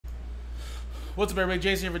What's up, everybody?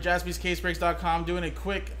 Jason here for jaspyscasebreaks.com, doing a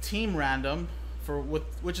quick team random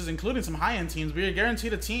which is including some high-end teams. We are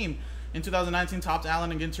guaranteed a team in 2019. Topps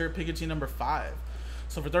Allen and Ginter, pick a team number 5.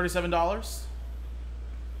 So for $37.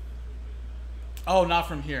 Oh, not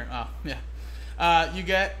from here. Oh, yeah. You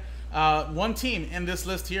get one team in this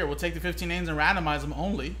list here. We'll take the 15 names and randomize them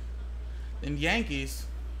only. Then Yankees,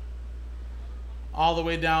 all the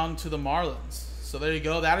way down to the Marlins. So there you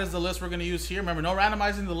go. That is the list we're going to use here. Remember, no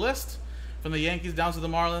randomizing the list from the Yankees down to the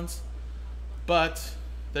Marlins. But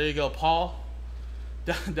there you go, Paul.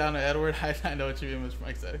 Down to Edward. I know what you mean, Mr.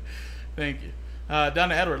 Mike said. Thank you. Down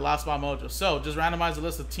to Edward, last spot mojo. So just randomize the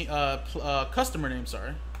list of customer names.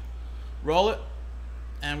 Sorry. Roll it,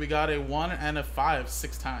 and we got a 1 and a 5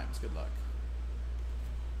 6 times. Good luck.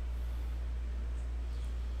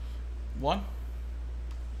 1,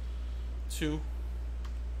 2,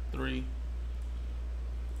 3,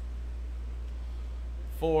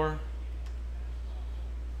 4.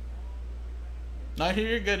 No,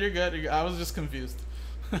 you're good. You're good. I was just confused.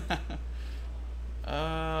 3.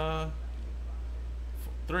 I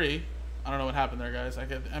don't know what happened there, guys. I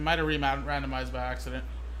might have randomized by accident.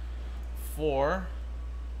 4.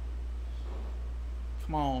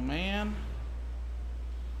 Come on, man.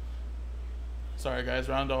 Sorry, guys.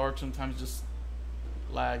 Round.org sometimes just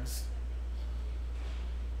lags.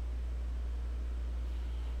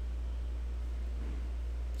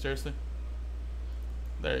 Seriously?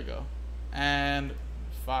 There you go. And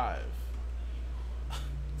 5.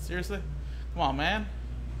 Seriously? Come on, man.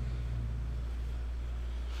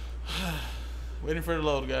 Waiting for it to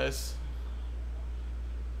load, guys.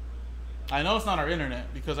 I know it's not our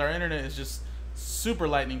internet, because our internet is just super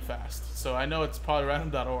lightning fast. So I know it's probably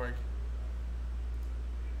random.org.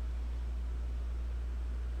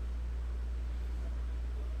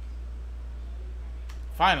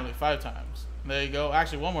 Finally, 5 times. There you go.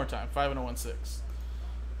 Actually, one more time. 5 and a 1 6.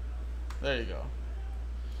 There you go.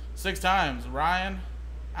 6 times. Ryan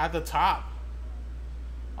at the top.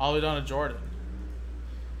 All the way down to Jordan.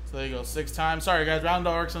 So there you go. 6 times. Sorry, guys.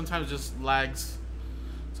 Round.org sometimes just lags.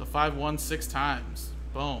 So 5 1 6 times.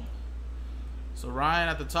 Boom. So Ryan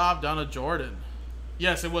at the top, down to Jordan.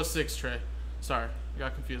 Yes, it was 6, Trey. Sorry. I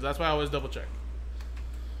got confused. That's why I always double check.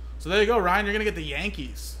 So there you go, Ryan. You're going to get the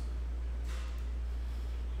Yankees.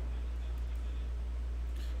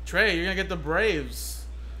 Trey, you're going to get the Braves.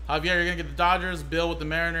 Javier, you're going to get the Dodgers. Bill with the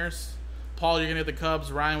Mariners. Paul, you're going to get the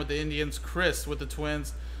Cubs. Ryan with the Indians. Chris with the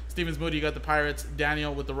Twins. Stevens Moody, you got the Pirates.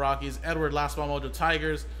 Daniel with the Rockies. Edward, last ball mojo,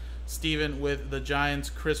 Tigers. Steven with the Giants.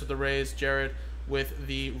 Chris with the Rays. Jared with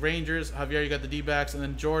the Rangers. Javier, you got the D-backs. And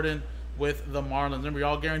then Jordan with the Marlins. Remember, you're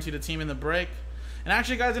all guaranteed a team in the break. And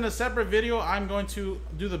actually, guys, in a separate video, I'm going to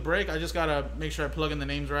do the break. I just got to make sure I plug in the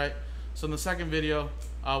names right. So in the second video,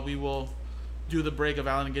 we will do the break of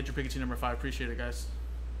Allen and get your pick team number 5. Appreciate it, guys.